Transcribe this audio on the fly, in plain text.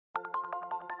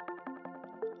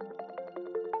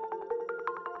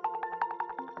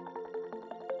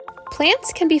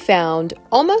Plants can be found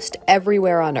almost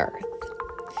everywhere on Earth.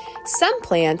 Some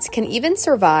plants can even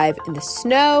survive in the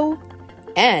snow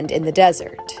and in the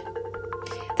desert.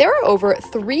 There are over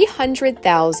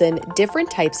 300,000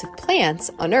 different types of plants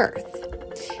on Earth.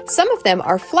 Some of them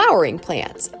are flowering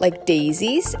plants, like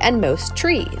daisies and most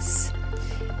trees.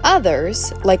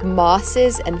 Others, like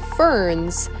mosses and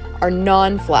ferns, are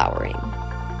non-flowering.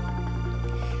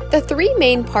 The three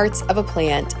main parts of a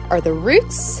plant are the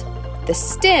roots, the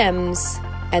stems,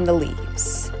 and the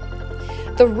leaves.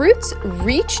 The roots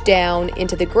reach down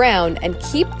into the ground and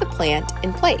keep the plant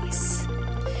in place.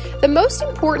 The most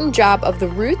important job of the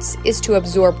roots is to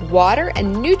absorb water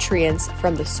and nutrients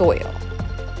from the soil.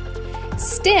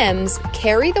 Stems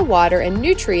carry the water and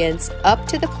nutrients up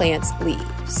to the plant's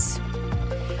leaves.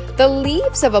 The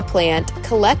leaves of a plant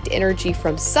collect energy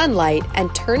from sunlight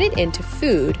and turn it into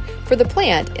food for the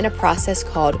plant in a process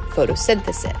called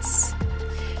photosynthesis.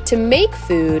 To make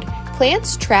food,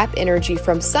 plants trap energy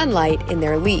from sunlight in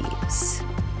their leaves.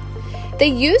 They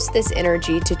use this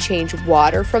energy to change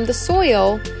water from the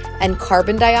soil and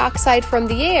carbon dioxide from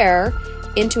the air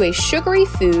into a sugary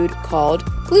food called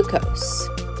glucose.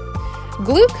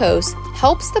 Glucose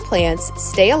helps the plants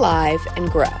stay alive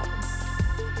and grow.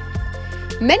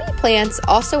 Many plants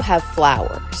also have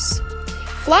flowers.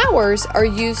 Flowers are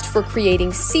used for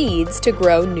creating seeds to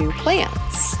grow new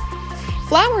plants.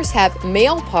 Flowers have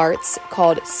male parts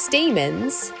called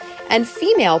stamens and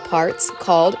female parts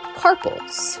called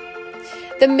carpels.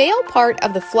 The male part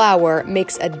of the flower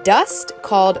makes a dust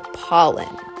called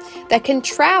pollen that can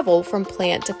travel from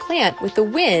plant to plant with the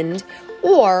wind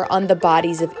or on the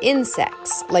bodies of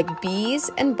insects like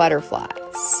bees and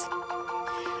butterflies.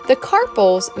 The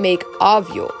carpels make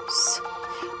ovules.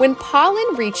 When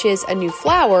pollen reaches a new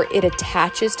flower, it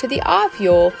attaches to the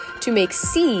ovule to make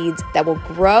seeds that will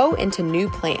grow into new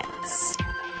plants.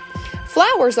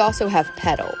 Flowers also have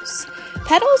petals.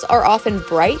 Petals are often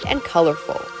bright and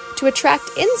colorful to attract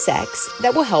insects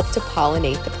that will help to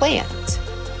pollinate the plant.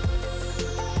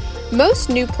 Most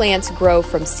new plants grow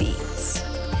from seeds.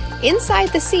 Inside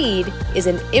the seed is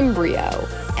an embryo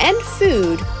and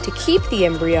food to keep the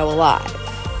embryo alive.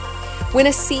 When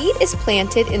a seed is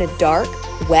planted in a dark,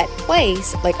 wet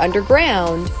place like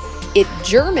underground, it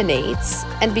germinates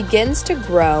and begins to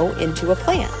grow into a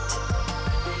plant.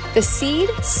 The seed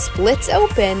splits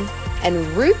open and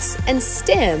roots and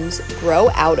stems grow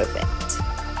out of it.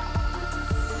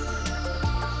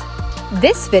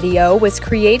 This video was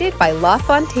created by La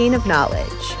Fontaine of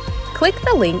Knowledge. Click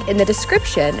the link in the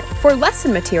description for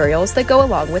lesson materials that go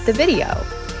along with the video,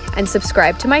 and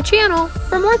subscribe to my channel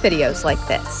for more videos like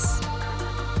this.